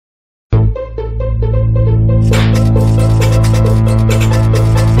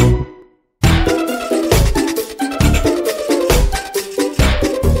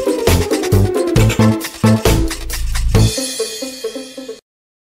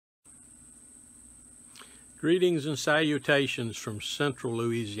Greetings and salutations from central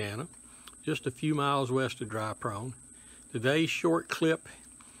Louisiana, just a few miles west of Dry Prong. Today's short clip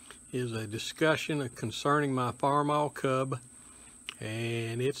is a discussion concerning my Farmall Cub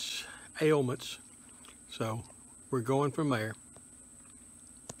and its ailments. So we're going from there.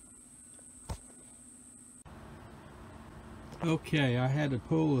 Okay, I had to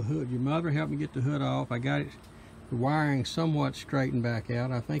pull the hood. Your mother helped me get the hood off. I got it, the wiring somewhat straightened back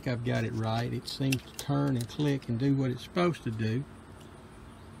out. I think I've got it right. It seems to turn and click and do what it's supposed to do.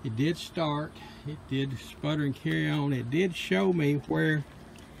 It did start. It did sputter and carry on. It did show me where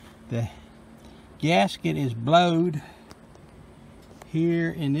the gasket is blowed here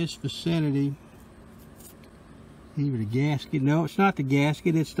in this vicinity. Even the gasket. No, it's not the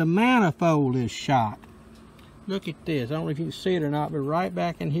gasket. It's the manifold is shot. Look at this. I don't know if you can see it or not, but right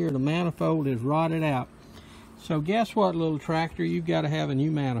back in here, the manifold is rotted out. So guess what, little tractor? You've got to have a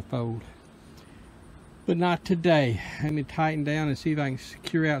new manifold. But not today. Let me tighten down and see if I can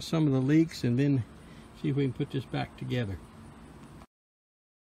secure out some of the leaks and then see if we can put this back together.